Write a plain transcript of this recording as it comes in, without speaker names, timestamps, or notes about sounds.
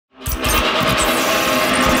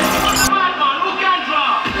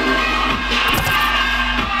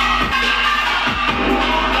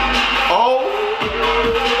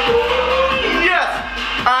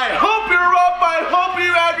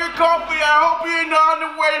hope you're not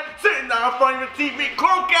on the way, sitting down in front of your TV,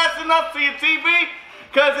 Chromecasting up to your TV,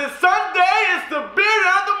 because it's Sunday, it's the beard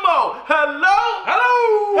on the mo. Hello?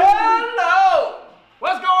 Hello? Hello?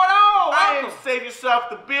 What's going on? I am Save Yourself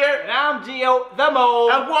the Beard. And I'm Gio the Mo.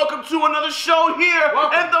 And welcome to another show here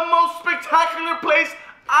in the most spectacular place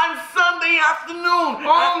on Sunday afternoon.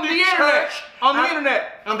 On the internet. On the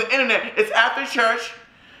internet. On the internet. It's after church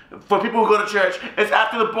for people who go to church. It's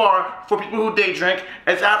after the bar for people who day drink.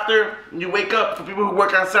 It's after you wake up for people who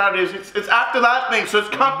work on Saturdays. It's after that thing, so it's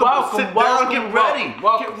comfortable. Sit down, get ready.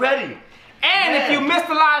 Get ready. And if you missed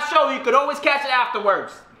the live show, you could always catch it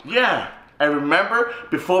afterwards. Yeah. And remember,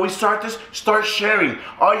 before we start this, start sharing.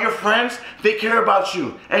 All your friends, they care about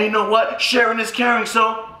you. And you know what? Sharing is caring,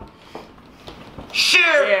 so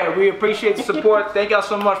share! Yeah, we appreciate the support. Thank y'all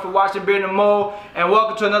so much for watching Beard and Mo. And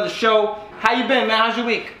welcome to another show. How you been, man? How's your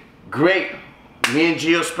week? Great. Me and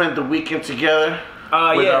Gio spent the weekend together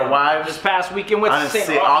with our wives. This past weekend with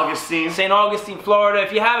St. Augustine. St. Augustine, Florida.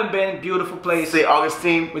 If you haven't been, beautiful place. St.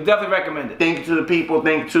 Augustine. We definitely recommend it. Thank you to the people.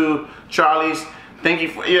 Thank you to Charlie's. Thank you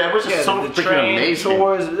for, it was just so freaking amazing.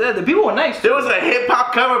 Tours, the people were nice. There was a hip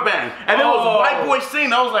hop cover band, and there was white boy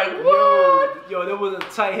singing. I was like, what? Yo, there was a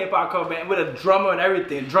tight hip hop cover band with a drummer and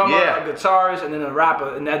everything. Drummer, a guitarist, and then a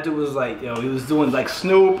rapper. And that dude was like, yo, he was doing like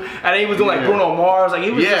Snoop, and then he was doing like Bruno Mars. Like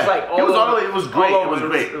he was just like, it was great. It was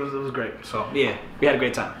great. It was great. So yeah, we had a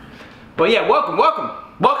great time. But yeah, welcome.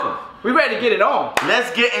 We ready to get it on.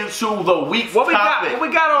 Let's get into the week's topic. What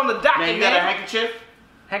we got on the docket, man? You got a handkerchief?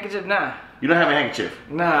 Handkerchief, nah. You don't have a handkerchief?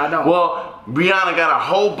 Nah, I don't. Well, Rihanna got a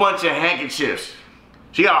whole bunch of handkerchiefs.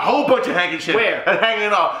 She got a whole bunch of handkerchiefs. Where?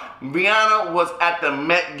 Hanging off. Rihanna was at the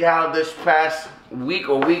Met Gala this past week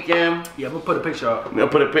or weekend. Yeah, I'm gonna put a picture up. I'm gonna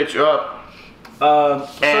put a picture up. So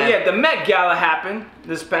yeah, the Met Gala happened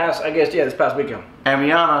this past weekend. And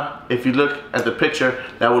Rihanna, if you look at the picture,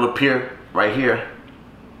 that will appear right here.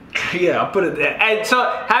 Yeah, I'll put it there. And so,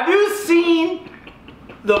 have you seen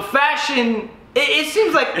the fashion? It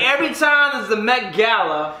seems like every time there's the Met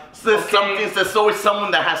Gala, there's always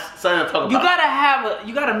someone that has something to talk about.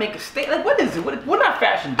 You gotta make a statement. Like, what is it? What not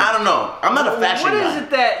fashion do? I don't know. I'm not a fashion guy. What is it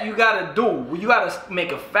that you gotta do? You gotta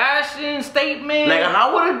make a fashion statement? Like,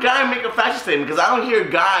 how would a guy make a fashion statement? Because I don't hear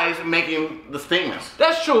guys making the statements.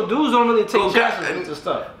 That's true. Dudes don't really take chances into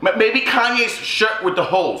stuff. Maybe Kanye's shirt with the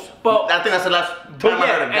holes. But I think that's the last time I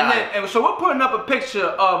heard a guy. And so we're putting up a picture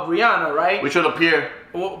of Rihanna, right? Which will appear.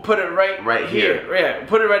 We'll put it right here. Yeah,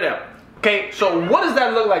 put it right there. Okay, so what does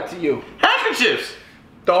that look like to you? Handkerchiefs.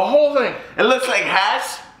 The whole thing. It looks like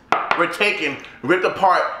hats were taken, ripped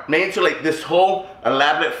apart, made into like this whole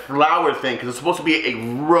elaborate flower thing because it's supposed to be a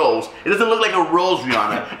rose. It doesn't look like a rose,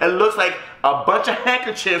 Rihanna. It looks like a bunch of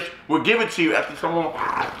handkerchiefs were given to you after someone.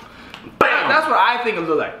 Bam! That's what I think it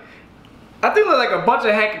looked like. I think it looked like a bunch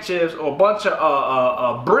of handkerchiefs or a bunch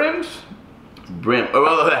of brims.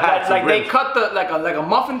 Like they cut the like a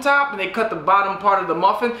muffin top and they cut the bottom part of the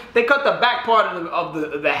muffin. They cut the back part of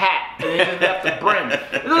the hat and they just left the brim.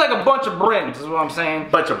 It looks like a bunch of brims, is what I'm saying.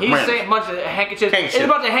 He's saying a bunch of handkerchiefs. It's a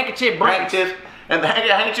bunch of handkerchief brims. And the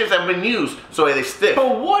handkerchiefs have been used, so they stiff.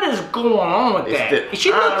 But what is going on with that? She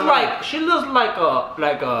looks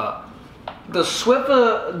like the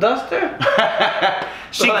Swiffer duster.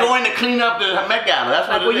 She's going to clean up the Met Gala. That's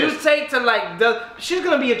what it is. You take to like she's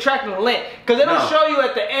gonna be attracting lint because they don't show you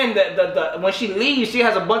at the end that when she leaves she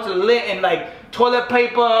has a bunch of lint and like toilet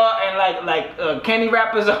paper and like candy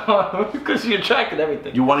wrappers on because she attracted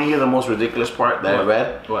everything. You want to hear the most ridiculous part that I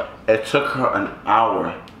read? What? It took her an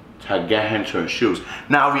hour to get into her shoes.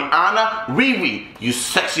 Now Rihanna, Riri, you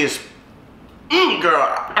sexiest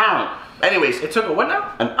girl. Anyways, it took her what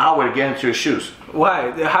now? An hour to get into her shoes.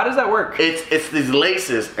 Why? How does that work? It's these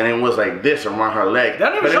laces, and it was like this around her leg.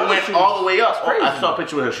 But it went all the way up. I saw a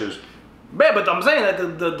picture with her shoes. Man, but I'm saying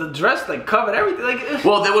that the dress like covered everything. Like,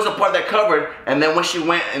 well, there was a part that covered, and then when she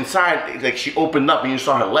went inside, like she opened up, and you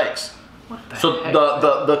saw her legs. What the so heck?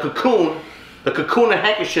 the cocoon and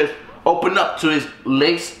handkerchief opened up to his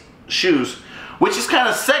lace shoes. Which is kind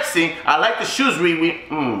of sexy. I like the shoes, Riri.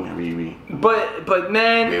 Riri. But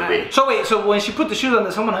man, so when she put the shoes on,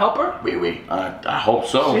 did someone help her? Riri. I hope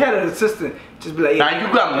so. She had an assistant. Just be like, now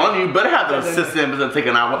you got money, you better have an assistant to take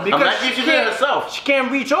an hour. Because I'm not she did it herself. She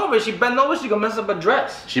can't reach over. She bend over, she gonna mess up her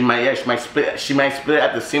dress. She might split. She might split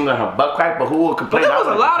at the seams of her butt crack. But who will complain? But there was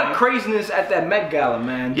a lot of craziness at that Met Gala,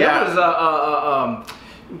 man. Yeah. There was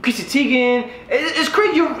Chrissy Teigen. It's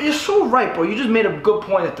crazy. You're so right, bro. You just made a good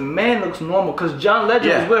point that the man looks normal because John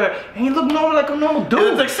Legend was with her and he looked normal like a normal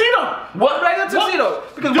dude. In a tuxedo. What? Like a tuxedo.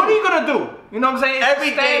 Because what are you gonna do? You know what I'm saying? It's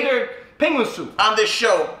Every standard penguin suit. On this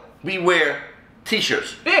show, we wear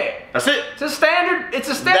T-shirts. Yeah. That's it. It's a standard. It's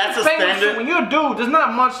a standard. That's a standard. When you're a dude, there's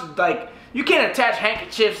not much like you can't attach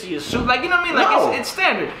handkerchiefs to your suit. Like you know what I mean? Like No. it's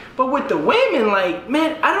standard. But with the women, like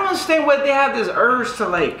man, I don't understand why they have this urge to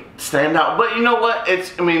like stand out. But you know what?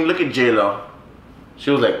 I mean, look at J-Lo. She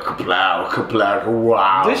was like kaplow,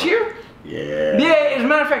 wow. This year? Yeah. Yeah. As a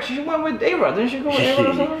matter of fact, she went with A-Rod. Didn't she go with A-Rod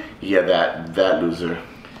or something? Yeah, that loser.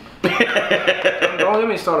 Don't let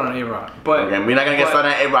me start on A-Rod. But okay, we're not gonna get started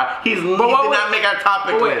on A-Rod. He did not make our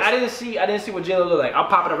topic wait, list. I didn't see what J-Lo looked like. I'll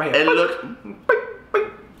pop it up right here. It looked.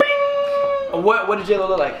 What did J-Lo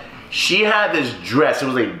look like? She had this dress. It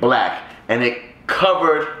was like black, and it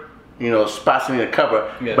covered, spots in the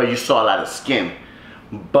cover, yeah. But you saw a lot of skin.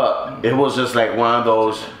 But it was just like one of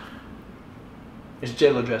those. It's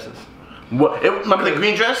J-Lo dresses. What? Remember the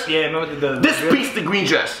green dress? Yeah, remember the this dress? piece, the green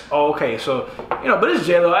dress. Oh, okay, so but it's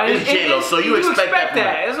J-Lo. It's J-Lo, so you expect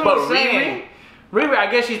that. That's what I'm saying. Riri,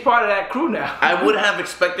 I guess she's part of that crew now. I would have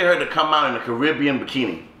expected her to come out in a Caribbean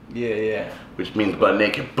bikini. Yeah. Which means butt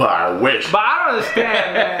naked, but I wish. But I don't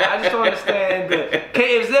understand, man. I just don't understand.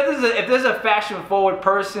 If there's a fashion forward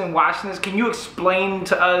person watching this, can you explain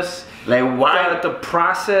to us like why the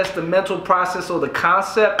process, the mental process, or the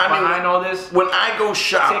concept behind all this? When I go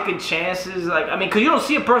shop, taking chances, because you don't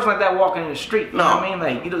see a person like that walking in the street. You know what I mean?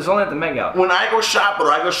 Like it's only at the MetGala. When I go shop,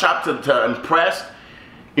 or I go shop to impress.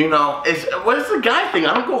 What is the guy thing?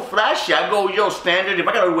 I don't go flashy. I go, standard. If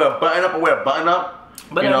I gotta wear a button up, I wear a button up.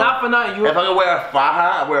 But not for nothing. If I can wear a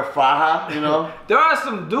faja, I wear a faja, There are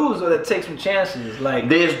some dudes that take some chances. Like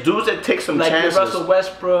there's dudes that take some chances. Like Russell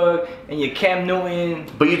Westbrook and your Cam Newton.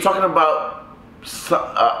 But you're talking about,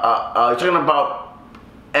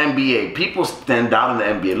 NBA. People stand out in the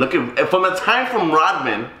NBA. Look at from the time from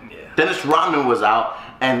Rodman. Yeah. Dennis Rodman was out.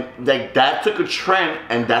 And like that took a trend,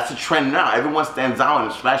 and that's a trend now. Everyone stands out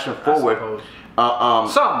and is fashion forward.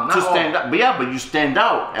 Some to stand out, but you stand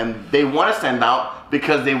out, and they want to stand out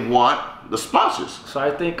because they want the sponsors. So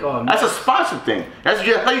I think that's a sponsor thing. That's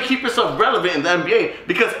just how you keep yourself relevant in the NBA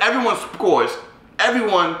because everyone scores,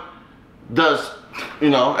 everyone does.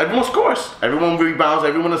 Everyone scores, everyone rebounds,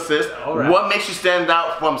 everyone assists. Right. What makes you stand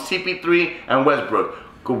out from CP3 and Westbrook?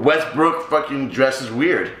 Westbrook fucking dresses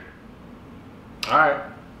weird. All right.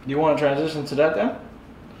 You want to transition to that then?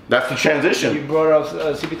 That's the transition. You brought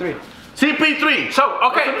up CP3. CP3. So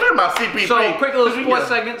okay. I'm talking about CP3. So quick little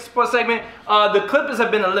sports segment. The Clippers have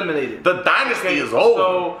been eliminated. The dynasty is over.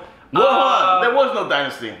 So there was no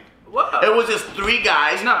dynasty. What? It was just three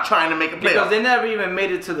guys trying to make a playoff. Because they never even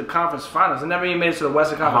made it to the conference finals. They never even made it to the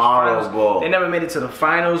Western Conference finals. They never made it to the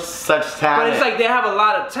finals. Such talent. But it's like they have a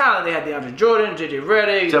lot of talent. They had DeAndre Jordan, JJ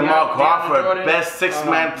Redick, Jamal Crawford, best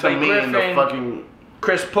six-man to me in the fucking.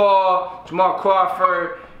 Chris Paul, Jamal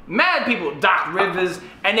Crawford, mad people, Doc Rivers,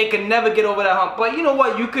 and they could never get over that hump. But you know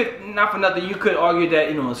what? You could, not for nothing, you could argue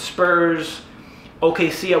that Spurs,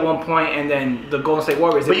 OKC at one point, and then the Golden State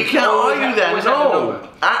Warriors. But you can't argue that. No,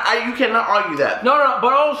 you cannot argue that. No.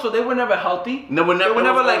 But also, they were never healthy. They were never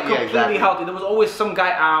completely healthy. There was always some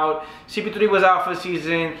guy out. CP3 was out for the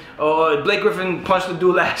season. Blake Griffin punched the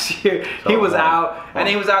dude last year. He was out, and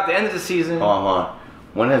he was out at the end of the season.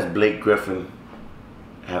 When has Blake Griffin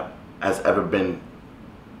has ever been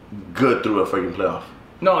good through a freaking playoff?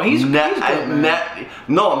 No, he's good, man.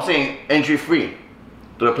 No, I'm saying injury free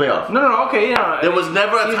through the playoff. No, okay, There was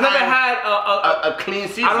never a he's time never had a clean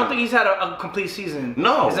season. I don't think he's had a complete season.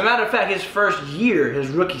 No. As a matter of fact, his first year, his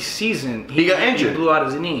rookie season, he got injured. He blew out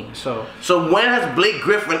his knee. So when has Blake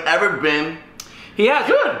Griffin ever been? He has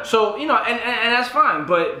good. So and that's fine,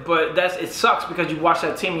 but it sucks because you watch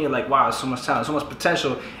that team and you're like, wow, there's so much talent, so much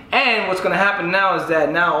potential. And what's gonna happen now is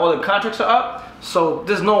that now all the contracts are up, so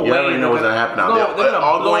there's no way. You already know what's gonna happen now. They're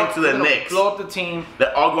all going to the Knicks. Blow up the team.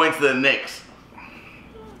 They're all going to the Knicks.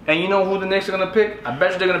 And you know who the Knicks are gonna pick? I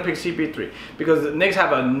bet you they're gonna pick CP3 because the Knicks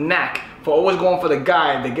have a knack for always going for the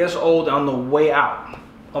guy that gets old on the way out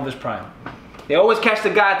of his prime. They always catch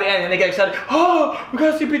the guy at the end and they get excited. Oh, we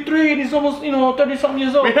got CP3 and he's almost 30-something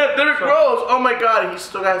years old. We had Derrick Rose. Oh my God, he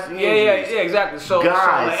still got some injuries. Yeah, exactly. So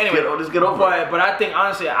guys, anyway, let's get over it. But I think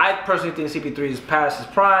honestly, I personally think CP3 is past his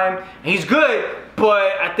prime. And he's good,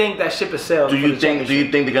 but I think that ship is sailed. Do you think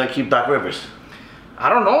they're gonna keep Doc Rivers? I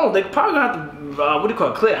don't know. They're probably gonna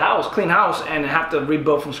have to clean house, and have to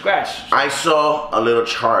rebuild from scratch. I saw a little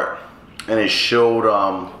chart, and it showed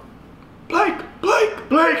Blake.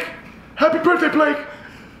 Happy birthday, Blake.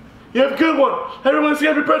 You have a good one. Everyone say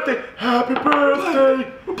happy birthday. Happy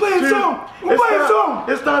birthday. We're playing song. We're playing song.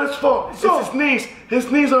 It's not his fault. It's his knees.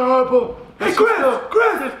 His knees are horrible. Hey,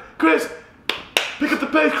 Chris. Pick up the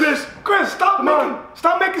pace, Chris. Chris,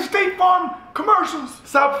 stop making State Farm commercials.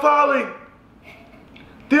 Stop falling.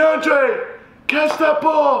 DeAndre, catch that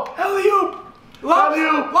ball. Alley-oop. Lob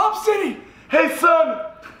City. Hey, son.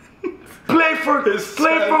 Play for once.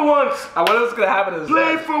 What else gonna happen is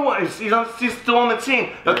play for once. He's still on the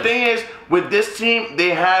team. The thing is, with this team,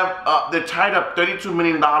 they're tied up $32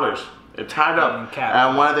 million. They're tied up,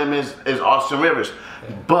 and one of them is Austin Rivers.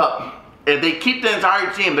 Yeah. But if they keep the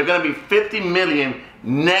entire team, they're gonna be $50 million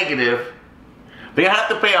negative. They're gonna have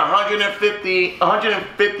to pay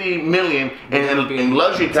 $150 million in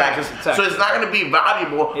luxury taxes. So it's not gonna be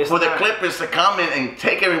valuable for the Clippers to come in and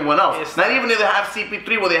take everyone else. Not even if they have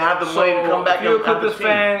CP3, where they have the money to come back. If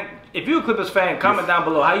you're a Clippers fan, comment down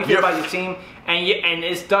below how you feel about your team, and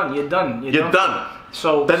it's done. You're done. You're done.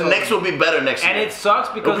 So the Knicks will be better next year. And it sucks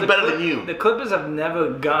because the Clippers have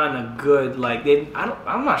never gotten a good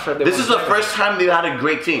I'm not sure. This is the first time they've had a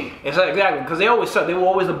great team. It's exactly because they always suck. They were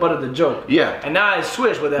always the butt of the joke. Yeah. And now it's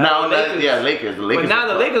switched with that. Lakers. But now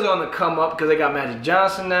the Lakers are on the come up because they got Magic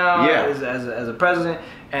Johnson now as a president,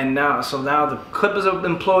 and now the Clippers are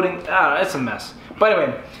imploding. It's a mess. But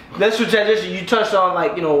anyway, let's transition. You touched on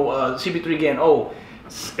CP3 getting old.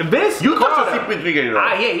 Vince Carter, CP3 getting old.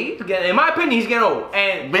 In my opinion, he's getting old.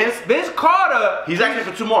 And Vince Carter, he's actually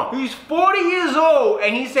for 2 more. He's 40 years old,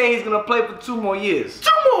 and he's saying he's gonna play for 2 more years.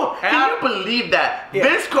 2 more? Can you believe that? Yeah.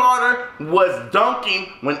 Vince Carter was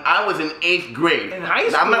dunking when I was in 8th grade. In high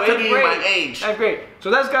school, I'm not telling you my age. 8th grade. So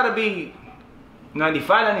that's gotta be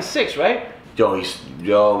 95, 96, right?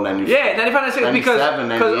 95. Yeah, 95, 96. 97,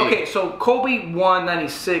 98. Okay, so Kobe won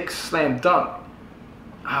 96 slam dunk.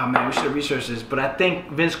 Man, we should have researched this, but I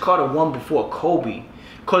think Vince Carter won before Kobe.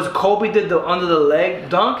 Because Kobe did the under the leg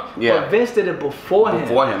dunk, but Vince did it before him.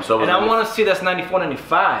 And I want to see that's 94,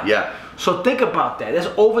 95. Yeah. So think about that. That's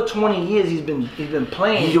over 20 years he's been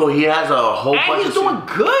playing. He has a whole bunch of... And he's doing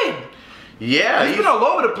good. Yeah, he's been all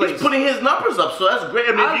over the place. He's putting his numbers up, so that's great.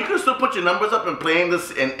 I mean, if you can still put your numbers up and playing this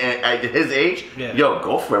at his age, yo,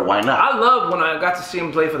 go for it. Why not? I love when I got to see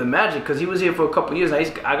him play for the Magic because he was here for a couple of years. I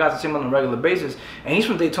got to see him on a regular basis, and he's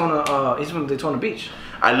from Daytona. He's from Daytona Beach.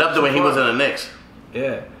 I loved it when he was in the Knicks.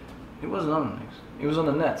 Yeah, he wasn't on the Knicks. He was on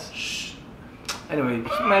the Nets. Shh. Anyway,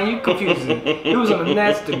 man, you confusing. He was on the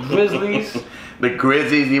Nets, the Grizzlies. The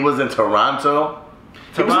Grizzlies. He was in Toronto.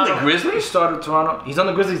 He was on the Grizzlies. He started Toronto. He's on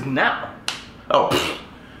the Grizzlies now. Oh,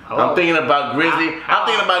 I'm thinking about Grizzlies. I'm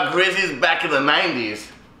thinking about Grizzlies back in the 90s.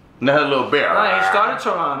 Another little bear. He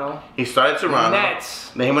started Toronto.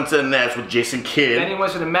 Nets. Then he went to the Nets with Jason Kidd. Then he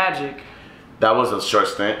went to the Magic. That was a short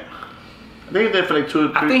stint. I think he did for like 2 or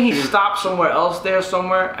 3. I think he stopped somewhere else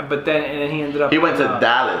but then he ended up. He went to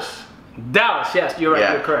Dallas. Dallas, yes, you're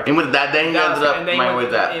right. You're correct. And with that, then he ended up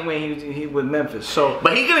with that. And when he with Memphis, so.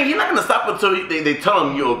 But he's not gonna stop until they tell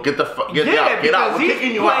him, "Yo, get out, get out. We're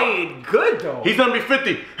kicking you out." He played good though. He's gonna be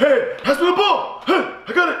 50. Hey, pass me the ball. Hey,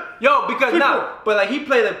 I got it. Yo, because but he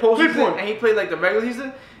played like postseason and he played like the regular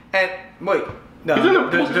season. And wait, no, they're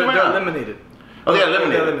eliminated. Oh, they're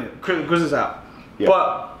eliminated. Grizzlies out. Yeah.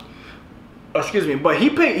 But. Excuse me, but he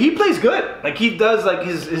plays good. Like he does like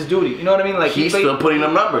his duty. You know what I mean? Like he's still putting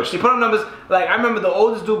up numbers. He put up numbers. Like I remember the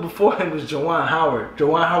oldest dude before him was Juwan Howard.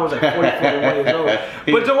 Juwan Howard was like 40, 41 years old.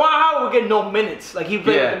 But Juwan Howard would get no minutes. Like he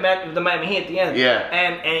played with the Miami Heat at the end. Yeah.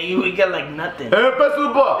 And he would get like nothing. Hey, pass the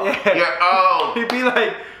ball. Yeah. You're out. He'd be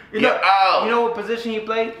like, you're out. You know what position he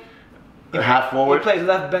played? Half forward. He plays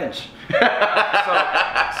left bench.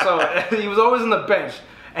 so he was always on the bench.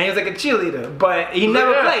 And he was like a cheerleader, but he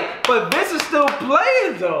never played. But Vince is still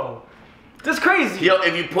playing though. That's crazy. Yo,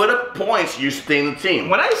 if you put up points, you stay in the team.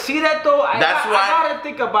 When I see that though, I gotta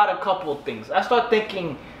think about a couple of things. I start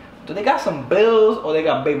thinking, do they got some bills, or they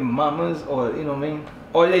got baby mamas, or you know what I mean?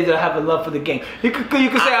 Or they just have a love for the game. You could say I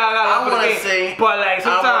got love for the game. But like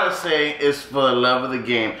sometimes I want to say it's for the love of the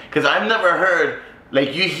game, because I've never heard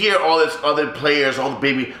like you hear all this other players, all the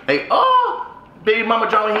baby like baby mama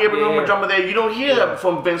drama here, baby mama drama there. You don't hear that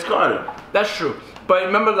from Vince Carter. That's true. But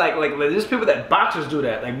remember, like there's people that boxers do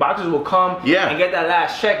that. Like boxers will come and get that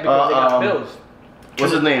last check because they got bills.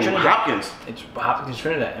 What's his name? Hopkins. It's Hopkins,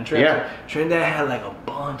 Trinidad. And Trinidad had like a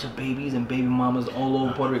bunch of babies and baby mamas all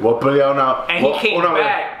over Puerto Rico. And he came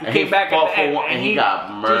back. He came back at the end, and he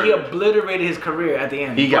got murdered. He obliterated his career at the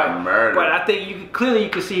end. He got murdered. But I think you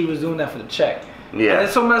could see he was doing that for the check. Yeah. And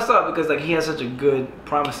it's so messed up because like he has such a good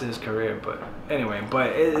promise in his career, but anyway,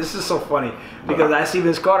 it's just so funny because I see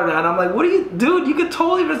Vince Carter now and I'm like, what do you, dude? You could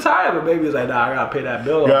totally retire, but baby was like, nah, I gotta pay that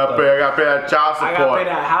bill. I gotta pay that child support. I gotta pay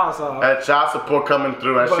that house off. That child support coming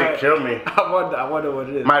through, that shit killed me. I wonder what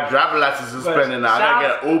it is. My driver license is suspended now. I gotta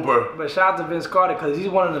get an Uber. But shout out to Vince Carter because he's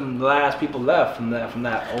one of the last people left from that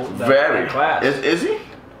class. Is he?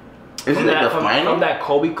 Isn't it the final? From that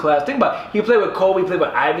Kobe class. Think about it. He played with Kobe, he played with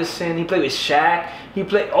Iverson, he played with Shaq.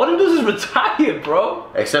 All them dudes is retired, bro.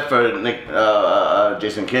 Except for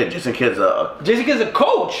Jason Kidd. Jason Kidd's a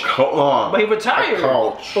coach. But he retired. A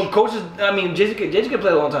coach. But coaches, I mean, Jason Kidd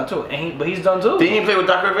played a long time too. But he's done too. Didn't he play with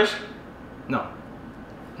Doc Rivers? No.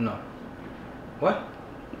 What?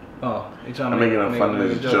 Oh, you're trying to make a fun of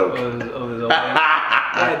his joke.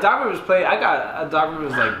 Yeah, Doc Rivers played. I got Doc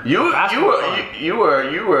Rivers like. You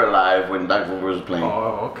were alive when Doc Rivers was playing.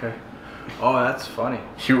 Oh, okay. Oh, that's funny.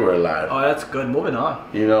 You were alive. Oh, that's good. Moving on.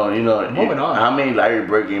 You know. Moving on. How many Larry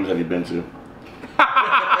Bird games have you been to?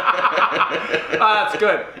 Oh, that's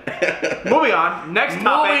good. Moving on. Next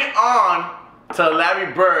topic. Moving on to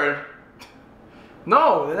Larry Bird.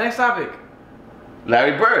 No, the next topic.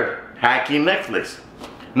 Larry Bird hacking Netflix.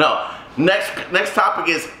 No. Next topic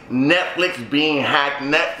is Netflix being hacked.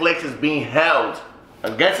 Netflix is being held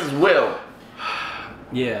against his will.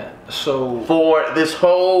 Yeah. So for this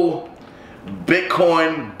whole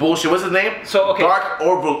Bitcoin bullshit. What's his name? So okay. Dark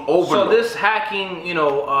Overlord. So this hacking,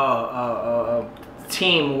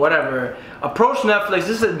 team, whatever, approached Netflix.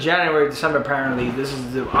 This is in January, December. Apparently, this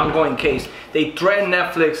is the ongoing case. They threatened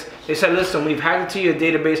Netflix. They said, "Listen, we've hacked into your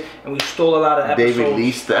database and we stole a lot of episodes." They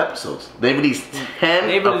released the episodes. They released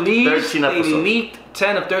 10 of 13 episodes. They leaked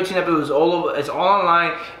 10 of 13 episodes all over. It's all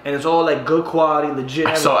online and it's all like good quality, legit.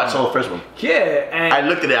 I saw the first one. Yeah, and I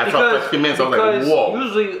looked at it. I saw 15 minutes. I was like, whoa.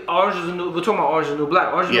 Usually, Orange is the New. We're talking about Orange is the New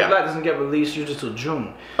Black. Orange is the New Black doesn't get released usually till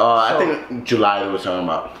June. I think July they were talking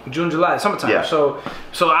about. June, July, summertime. Yeah. So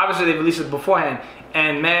obviously they released it beforehand.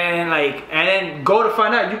 And man, and then go to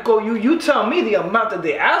find out. You tell me the amount that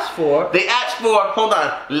they asked for. They asked for. Hold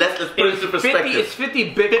on. Let's put it into perspective. It's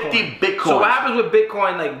 50 Bitcoin. 50 Bitcoin. So what happens with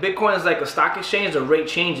Bitcoin? Like Bitcoin is like a stock exchange. The rate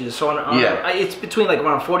changes. So it's between like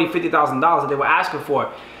around $40,000-$50,000 that they were asking for,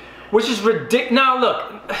 which is ridiculous. Now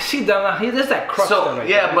look, see, there's that crux. So right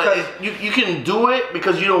yeah, but you can do it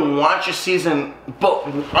because you don't want your season. But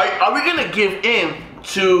are we gonna give in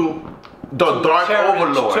to the dark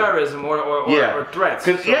overlord? Terrorism or threats.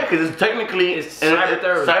 Because it's technically it's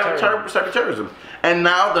cyber terrorism. And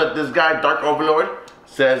now that this guy, Dark Overlord,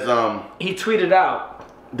 says he tweeted out,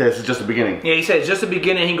 this is just the beginning. Yeah, he said it's just the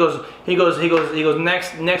beginning. He goes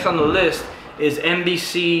next on the list is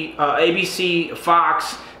NBC, ABC,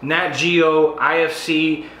 Fox, Nat Geo,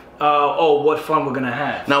 IFC. What fun we're gonna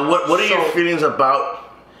have. Now what are your feelings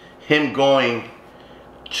about him going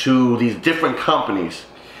to these different companies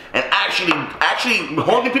and actually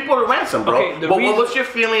holding people to ransom, bro? Okay, what's your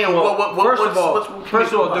feeling? And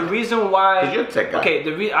first of all, the reason why. Because you're a tech guy.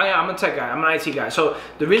 Okay, I'm a tech guy. I'm an IT guy. So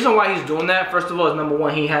the reason why he's doing that, first of all, is number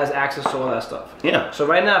one, he has access to all that stuff. Yeah. So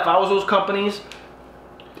right now, if I was those companies,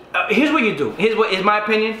 here's what you do. Here's what is my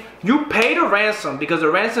opinion. You pay the ransom because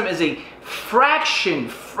the ransom is a fraction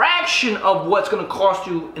of what's going to cost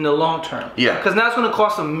you in the long term. Yeah. Because now it's going to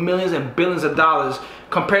cost them millions and billions of dollars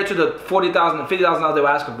compared to the $40,000 and $50,000 they were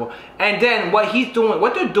asking for. And then what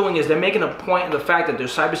they're doing is they're making a point of the fact that their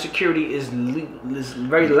cybersecurity is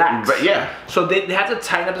very lax. But yeah. So they have to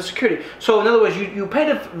tighten up the security. So in other words, you pay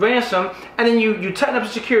the ransom and then you tighten up the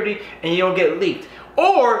security and you don't get leaked.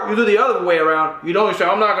 Or you do the other way around. You don't say,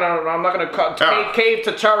 I'm not gonna cave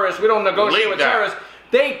to terrorists. We don't negotiate with terrorists.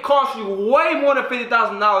 They cost you way more than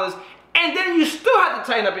 $50,000, and then you still have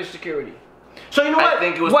to tighten up your security. So you know what?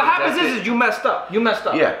 What happens is you messed up. You messed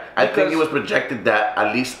up. Yeah, I think it was projected that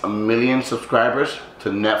at least 1 million subscribers to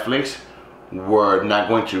Netflix were not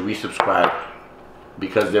going to resubscribe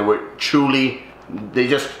because they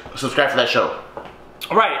just subscribed to that show.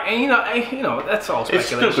 Right, and you know that's all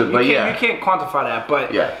speculation. It's stupid, but you can't quantify that.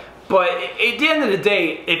 But but at the end of the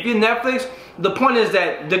day, if you're Netflix, the point is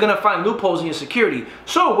that they're gonna find loopholes in your security.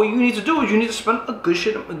 So what you need to do is you need to spend a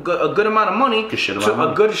good amount of money, to get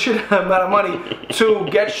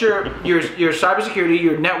your cybersecurity,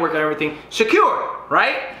 your network, and everything secure,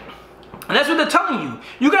 right? And that's what they're telling you.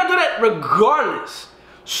 You gotta do that regardless.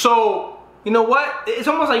 So. You know what? It's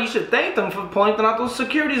almost like you should thank them for pointing out those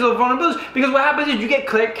securities or vulnerabilities. Because what happens is you get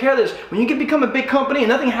careless. When you become a big company and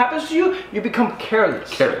nothing happens to you, you become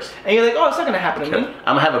careless. And you're like, oh, it's not going to happen to me.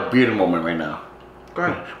 I'm going to have a beard moment right now. Go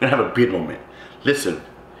ahead. I'm going to have a beard moment. Listen,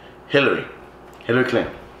 Hillary Clinton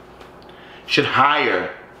should hire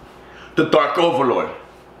the Dark Overlord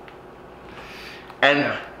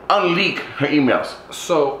and unleak her emails.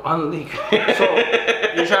 So, unleak. So,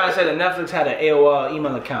 you're trying to say that Netflix had an AOL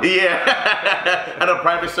email account? Yeah. And a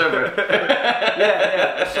private server.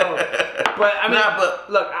 yeah. So, but I mean,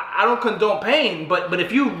 look, I don't condone pain, but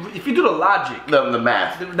if you do the logic, the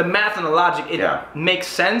math, the math and the logic, it makes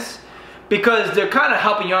sense because they're kind of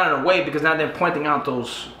helping you out in a way because now they're pointing out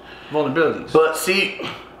those vulnerabilities. But see,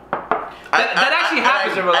 That actually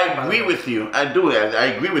happens in real life. I agree with you. I do. I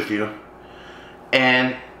agree with you.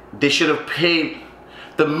 And they should have paid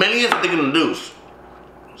the millions that they're gonna lose.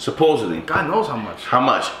 Supposedly. God knows how much. How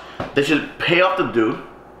much? They should pay off the dude,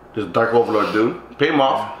 this Dark Overlord dude. Pay him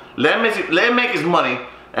off. Let him make his money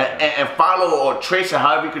and follow or trace it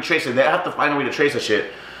however you can trace it. They have to find a way to trace that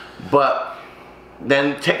shit. But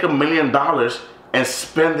then take $1 million and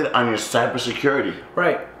spend it on your cybersecurity.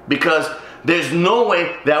 Right. Because there's no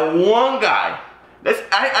way that one guy,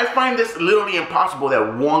 I find this literally impossible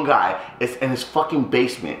that one guy is in his fucking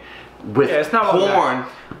basement with porn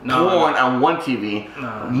on one TV,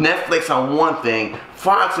 Netflix on one thing,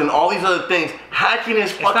 Fox and all these other things, hacking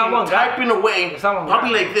his fucking, typing away,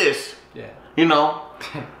 probably like this. Yeah. You know?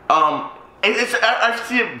 I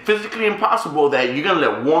see it physically impossible that you're gonna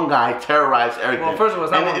let one guy terrorize everything. Well, first of all,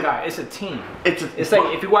 it's not one guy. It's a team. It's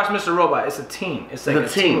like if you watch Mr. Robot, it's a team. It's like a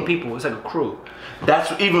team of people. It's like a crew.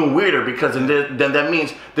 That's even weirder because then that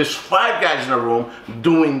means there's 5 guys in a room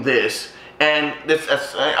doing this, and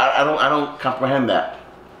I don't comprehend that.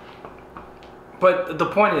 But the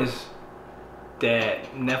point is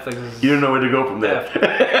that Netflix is. You don't know where to go from there.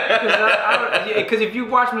 Because if you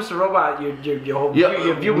watch Mr. Robot, your whole view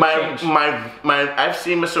will change. I've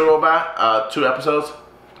seen Mr. Robot 2 episodes,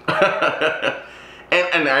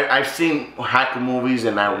 and I've seen hacker movies,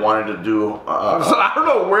 and I wanted to do. So I don't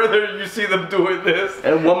know whether you see them doing this.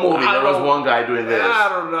 In one movie, there was one guy doing this. I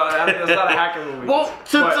don't know. That's not a hacker movie. Well,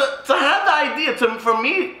 to have the idea, for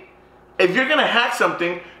me, if you're gonna hack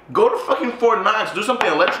something. Go to fucking Fort Knox, do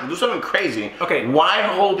something electrical, do something crazy. Okay. Why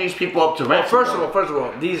hold these people up to ransom? Well, first of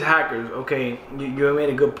all, these hackers, okay, you made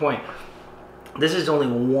a good point. This is only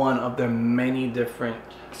one of their many different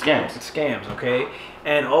scams, okay?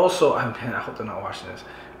 And also, I hope they're not watching this.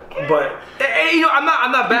 But you know, I'm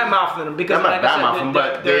not bad mouthing them because like I said,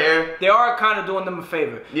 but they are kind of doing them a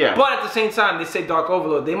favor. Yeah. But at the same time, they say Dark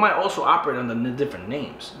Overlord. They might also operate under different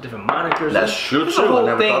names, different monikers. That's true. It's a whole I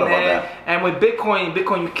never thing, thought about man. that. And with Bitcoin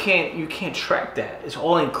you can't track that. It's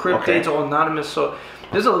all encrypted. Okay. It's all anonymous. So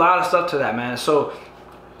there's a lot of stuff to that, man. So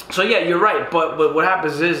yeah, you're right. But what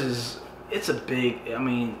happens is it's a big. I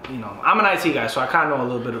mean, you know, I'm an IT guy, so I kind of know a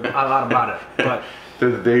lot about it. But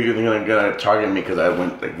they're gonna target me because I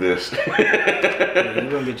went like this. Yeah, you're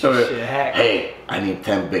gonna get your shit hacked. Hey, I need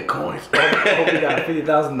 10 bitcoins. Hope you got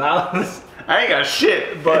 $50,000. I ain't got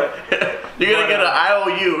shit, but you're gonna get an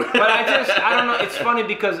IOU. But I don't know. It's funny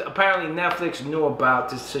because apparently Netflix knew about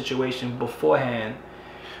this situation beforehand.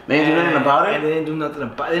 They didn't do nothing about it. And they didn't do nothing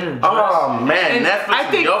about it. Oh man,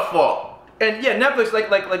 Netflix is your fault. And yeah, Netflix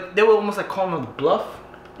like they were almost like calling them bluff.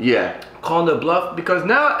 Yeah. Calling their bluff because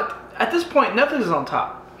now. At this point, Netflix is on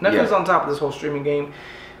top. Netflix is on top of this whole streaming game.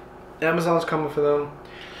 Amazon's coming for them.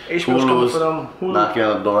 HBO's coming for them. Hulu. Knocking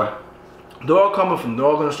on the door. They're all coming from. They're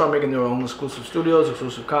all going to start making their own exclusive studios,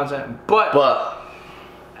 exclusive content. But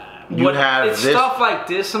it's stuff like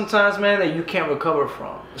this sometimes, man, that you can't recover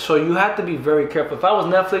from. So you have to be very careful. If I was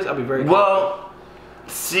Netflix, I'd be very careful. Well,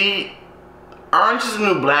 see, Orange is the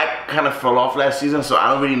New Black kind of fell off last season, so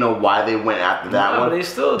I don't really know why they went after that one. But they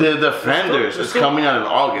still, the Defenders is coming out in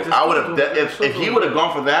August. I would have if he would have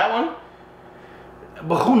gone for that one.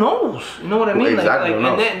 But who knows? You know what I mean? Well, exactly.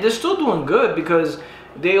 And they're still doing good because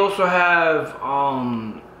they also have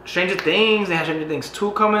Stranger Things. They have Stranger Things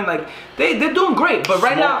 2 coming. Like they're doing great. But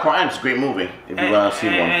right now, Crime's a great movie if you want to see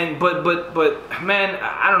one. But man,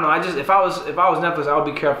 I don't know. If I was Netflix, I would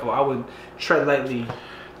be careful. I would tread lightly.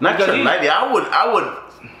 Not tread lightly. I would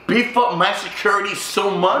beef up my security so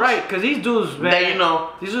much. Right, because these dudes, man, that, you know,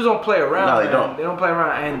 these dudes don't play around. No, they don't. They don't play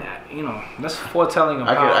around, and you know that's foretelling of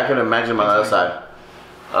how. I could imagine my other side.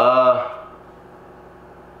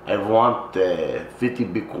 I want 50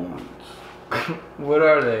 bitcoins. What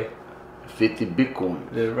are they? 50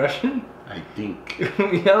 bitcoins. They're Russian? I think.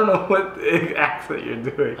 I don't know what accent you're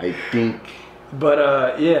doing. I think.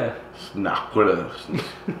 But yeah. Nah, what a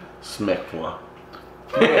smack for.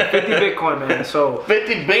 Yeah, 50 Bitcoin, man. So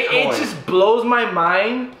 50 Bitcoin. It just blows my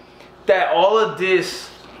mind that all of this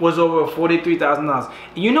was over $43,000.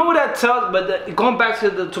 You know what that tells? But going back to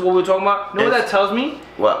what we were talking about, you know what that tells me?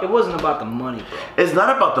 What? It wasn't about the money, bro. It's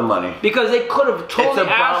not about the money. Because they could have totally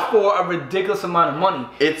asked for a ridiculous amount of money.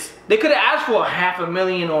 They could have asked for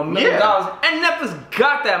 $500,000 or $1 million, and Netflix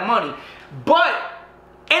got that money. But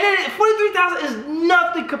and then $43,000 is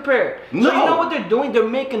nothing compared. No. So you know what they're doing? They're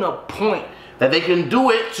making a point that they can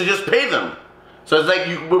do it, so just pay them. So it's like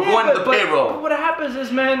we're going to the payroll. But what happens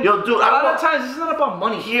is, man, yo, dude, a lot of times it's not about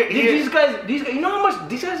money. These guys, you know how much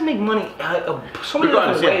these guys make money so many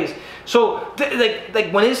different ways. So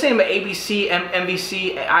like when they're saying about ABC,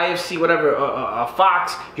 MVC, IFC, whatever,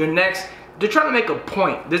 Fox, your next, they're trying to make a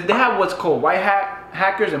point. They have what's called white hat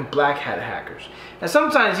hackers and black hat hackers. And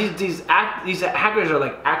sometimes these hackers are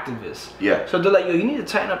like activists. Yeah. So they're like, yo, you need to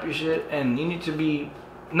tighten up your shit and you need to be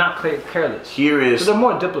not careless. So they're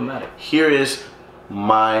more diplomatic. Here is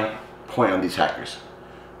my point on these hackers.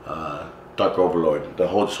 Dark Overlord, this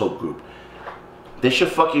whole group. They should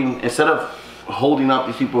fucking, instead of holding up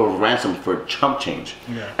these people of ransom for chump change.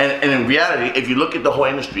 Yeah. And in reality, if you look at the whole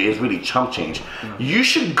industry, it's really chump change. Yeah. You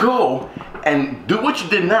should go and do what you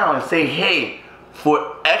did now and say, hey,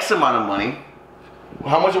 for X amount of money,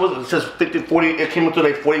 how much it was? It says 50, 40, it came up to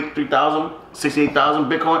like 43,000, 68,000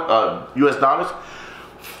 Bitcoin, US dollars.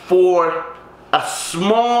 For a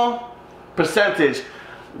small percentage,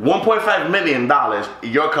 $1.5 million,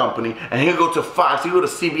 your company, and he'll go to Fox, he'll go to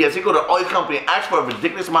CBS, he'll go to all these companies, ask for a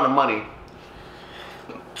ridiculous amount of money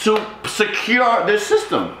to secure their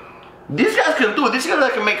system. These guys can do it. These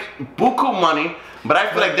guys can make buku money, but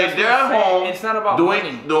I feel like they're at home. It's not about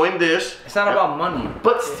doing this. It's not about money.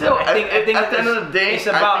 But still, I think at the end of the day, I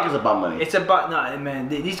think it's about money. It's about man.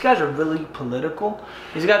 These guys are really political.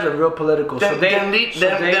 These guys are real political.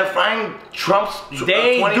 They're fighting Trump's.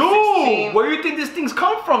 They do. Where do you think these things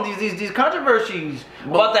come from? These controversies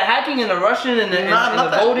about the hacking and the Russian and the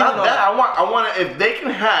voting. Not that. I want to. If they can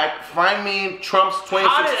hack, find me Trump's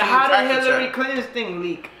 2016. How did Hillary Clinton's thing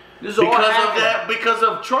leak? Because of that, because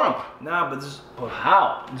of Trump. Nah, but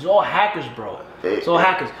how? It's all hackers, bro. It's all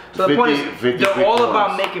hackers. So the point is, they're all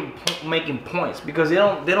about making points because they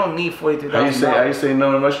don't need $43,000. How you say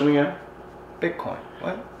no in Russian again? Bitcoin.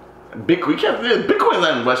 What? Bitcoin. Bitcoin's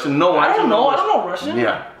not in Russian. No, I don't know. I don't know Russian.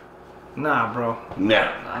 Yeah. Nah, bro.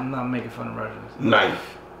 Nah. I'm not making fun of Russians. Nice.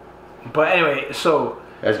 But anyway, so.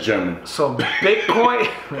 That's German. So Bitcoin.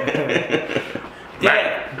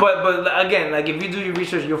 Yeah, but again, like if you do your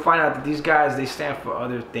research, you'll find out that these guys, they stand for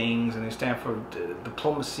other things, and they stand for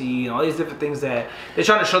diplomacy and all these different things that they're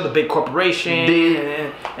trying to show the big corporation.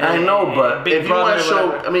 I know, but if you want to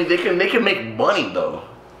show, I mean, they can make money though.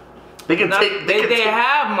 They can They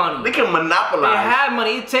have money. They can monopolize. They have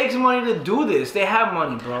money. It takes money to do this. They have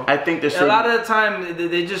money, bro. I think they're a lot of the time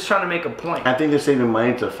they're just trying to make a point. I think they're saving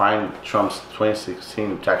money to find Trump's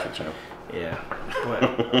 2016 tax return. Yeah, but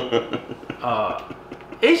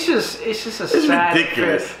it's just a sad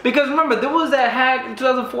ridiculous. Fair. Because remember, there was that hack in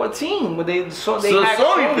 2014 where they hacked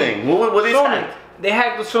Sony thing. What they hacked? They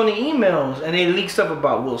hacked the Sony emails and they leaked stuff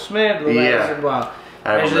about Will Smith, about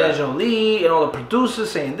Angelina Jolie, and all the producers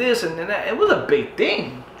saying this and that. It was a big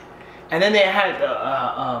thing. And then they had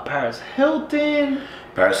Paris Hilton,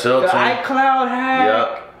 the iCloud hack,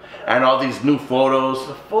 yep, and all these new photos.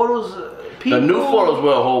 The photos. The new photos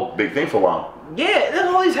were a whole big thing for a while. Yeah, there's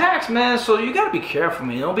all these hacks, man. So you gotta be careful,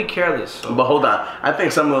 man. Don't be careless. So. But hold on, I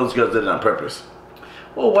think some of those girls did it on purpose.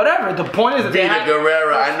 Well, whatever. The point is that Vida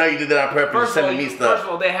Guerrero, I know you did that on purpose. Sending me stuff. First of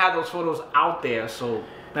all, they had those photos out there, so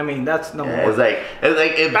I mean that's number one. It's like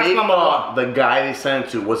if they thought the guy they sent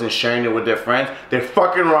it to wasn't sharing it with their friends, they're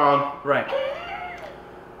fucking wrong. Right.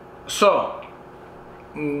 So,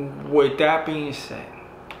 with that being said,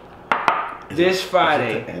 this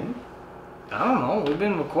Friday. I don't know. We've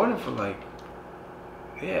been recording for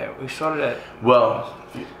we started at. Well,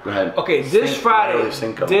 go ahead. Okay, this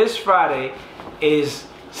Friday is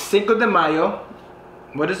Cinco de Mayo.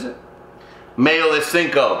 What is it? Mayo de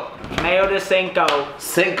Cinco. Mayo de Cinco.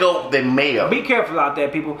 Cinco de Mayo. Be careful out there,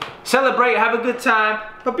 people. Celebrate, have a good time,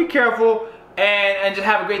 but be careful and just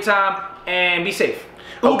have a great time and be safe.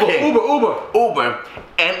 Uber.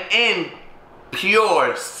 And in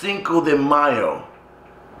pure Cinco de Mayo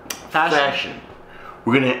fashion.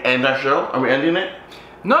 We're gonna end our show. Are we ending it?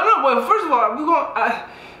 No. Well, first of all, we're going. I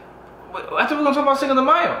thought we were gonna talk about Cinco de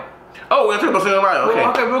Mayo. Oh, we're gonna talk about Cinco de Mayo. Okay.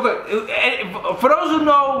 Well, okay, real quick. For those who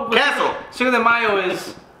know, cancel. Cinco de Mayo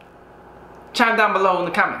is. Chime down below in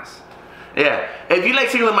the comments. Yeah, if you like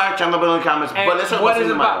Cinco de Mayo, chime down below in the comments. But let's talk about Cinco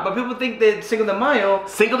de Mayo. But people think that Cinco de Mayo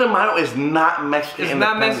is not Mexican. It's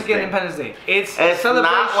not Mexican Independence Day. It's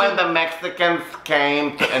not when the Mexicans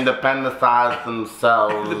came to independize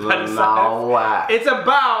themselves. No, it's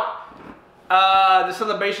about the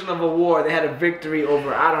celebration of a war. They had a victory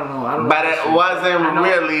over I don't know. But it wasn't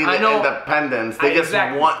really the independence. They just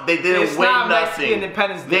won. They didn't win nothing.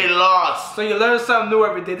 Independence Day. They lost. So you learn something new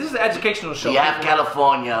every day. This is an educational show. We have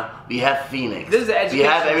California. We have Phoenix. This is an educational show.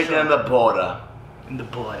 We have everything on the border. In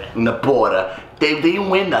the border. They didn't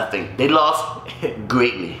win nothing. They lost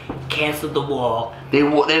greatly. Canceled the wall. They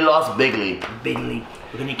lost bigly.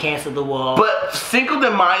 We're gonna cancel the wall. But Cinco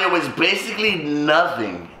de Mayo is basically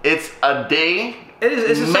nothing. It's a day.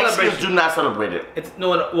 It's a Mexicans do not celebrate it.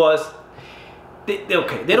 They don't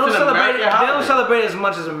celebrate. They don't celebrate as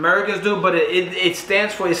much as Americans do, but it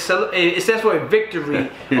stands for a victory,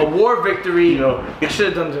 a war victory. I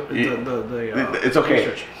should have done the it's okay.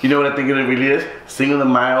 research. You know what I think it really is? Cinco de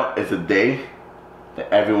Mayo is a day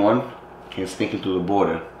that everyone can sneak into the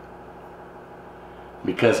border,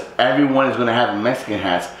 because everyone is gonna have Mexican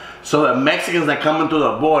hats. So the Mexicans that come into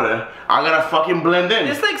the border are gonna fucking blend in.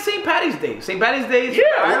 It's like St. Patty's Day. St. Patty's Day is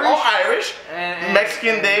we're all Irish. And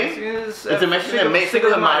Mexican Day. It's a Mexican Day.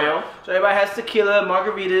 Cinco de Mayo. So everybody has tequila,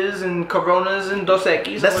 margaritas, and Coronas, and Dos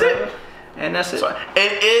Equis. That's it. And that's it. So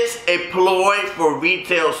it is a ploy for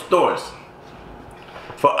retail stores,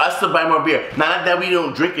 for us to buy more beer. Not that we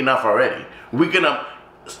don't drink enough already. We're gonna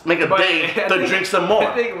make a day to drink some more.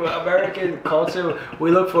 I think with American culture,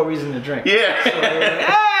 we look for a reason to drink. Yeah. So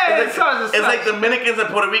hey, it's like Dominicans and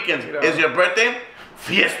Puerto Ricans. It's your birthday,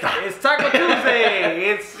 fiesta. It's Taco Tuesday.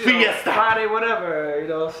 It's fiesta. Friday,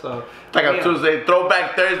 whatever. So Taco Tuesday,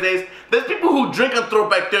 Throwback Thursdays. There's people who drink on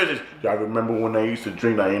Throwback Thursdays. Yeah, I remember when I used to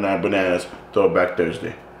drink 99 bananas. Throwback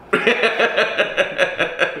Thursday.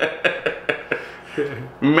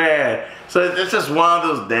 Man, so it's just one of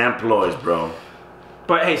those damn ploys, bro.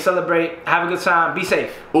 But hey, celebrate, have a good time, be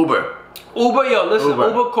safe. Uber, yo, listen,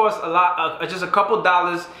 Uber costs a lot, just a couple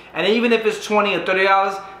dollars, and even if it's $20 or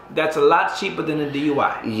 $30, that's a lot cheaper than a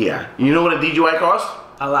DUI. Yeah, you know what a DUI costs?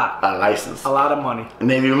 A lot. A license. A lot of money. And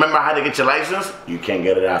then you remember how to get your license, you can't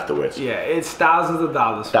get it afterwards. Yeah, it's thousands of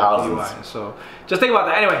dollars for DUI. So just think about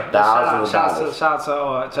that. Anyway, thousands of dollars. Shout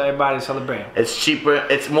out to everybody celebrating. It's cheaper.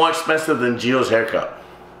 It's more expensive than Gio's haircut.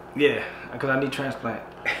 Yeah, because I need transplant.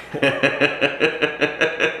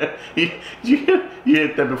 you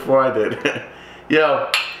hit that before I did.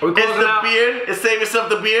 Yo, it's the beard. It's Save Yourself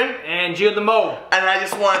the Beard. And Gio the Mo. And I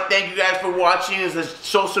just want to thank you guys for watching. It's a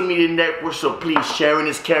social media network, so please, sharing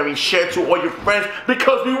is caring. Share to all your friends,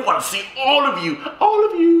 because we want to see all of you.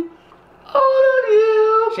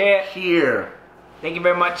 Share here. Thank you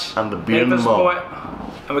very much. I'm the Beard and the Mo.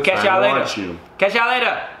 And we'll catch y'all later. Catch y'all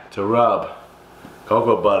later. To rub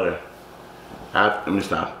cocoa butter. Let me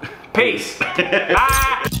stop. Peace.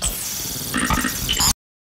 Bye.